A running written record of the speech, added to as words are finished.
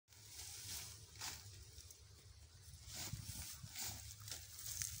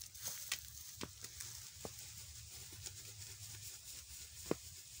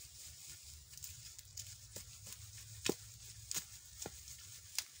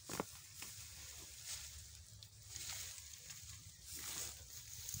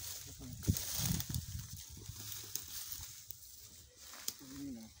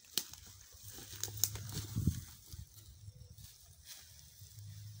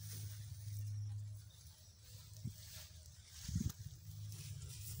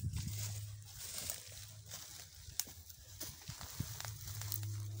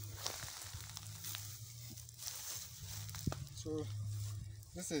So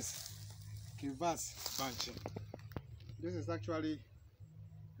this is Capevars bankye. This is actually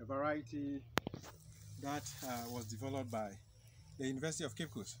a variety that was developed by the University of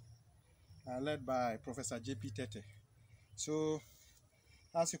Cape Coast, led by Professor J.P. Tete. So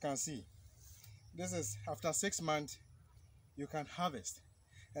as you can see, this is after 6 months you can harvest,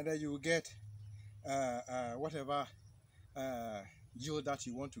 and then you will get whatever yield that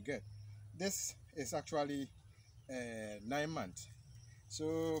you want to get. This is actually 9 months.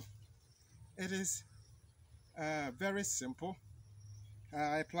 So it is very simple.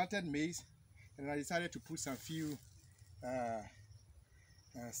 I planted maize and I decided to put some few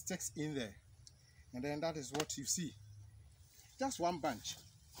sticks in there, and then that is what you see. Just one bunch.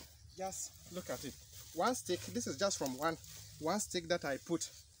 Just look at it. One stick. This is just from one stick that I put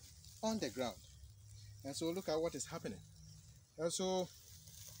on the ground, and so look at what is happening. And so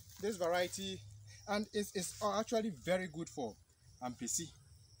this variety, and it's actually very good for ampesi.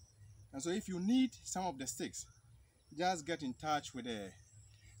 And so if you need some of the sticks, just get in touch with the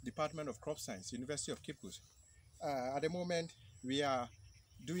Department of Crop Science, University of Cape Coast. At the moment, we are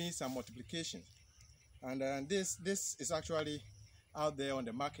doing some multiplication, and this is actually out there on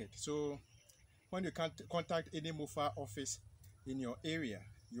the market. So when you contact any MOFA office in your area,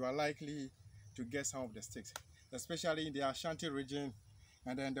 you are likely to get some of the sticks, especially in the Ashanti region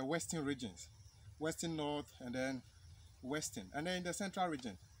and then the western regions, western north and then western, and then in the central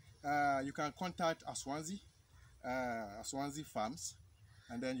region. You can contact Aswanzi farms,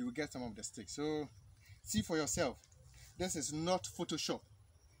 and then you will get some of the sticks. So see for yourself. This is not Photoshop.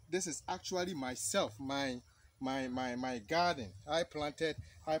 This is actually myself, my garden. I planted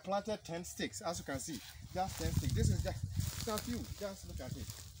 10 sticks, as you can see, just 10 sticks. This is just a few. Just look at it.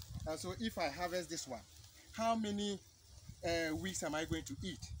 And so if I harvest this one, how many weeks am I going to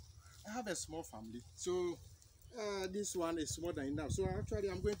eat? I have a small family, so this one is more than enough. So actually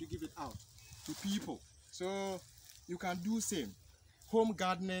I'm going to give it out to people. So you can do same. Home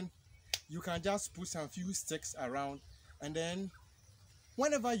gardening, you can just put some few sticks around, and then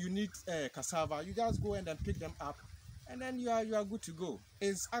whenever you need cassava, you just go and then pick them up, and then you are good to go.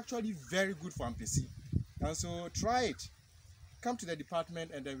 It's actually very good for ampesi. And so try it. Come to the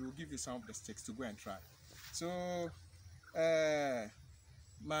department, and then we will give you some of the sticks to go and try. So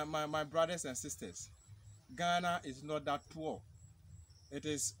my brothers and sisters, Ghana is not that poor. It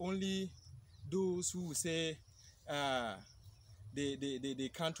is only those who say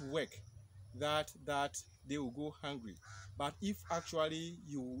they can't work that they will go hungry. But if actually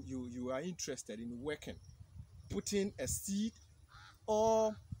you are interested in working, putting a seed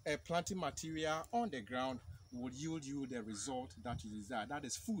or a planting material on the ground will yield you the result that you desire. That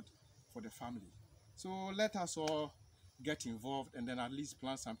is food for the family. So let us all get involved and then at least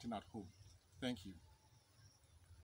plant something at home. Thank you.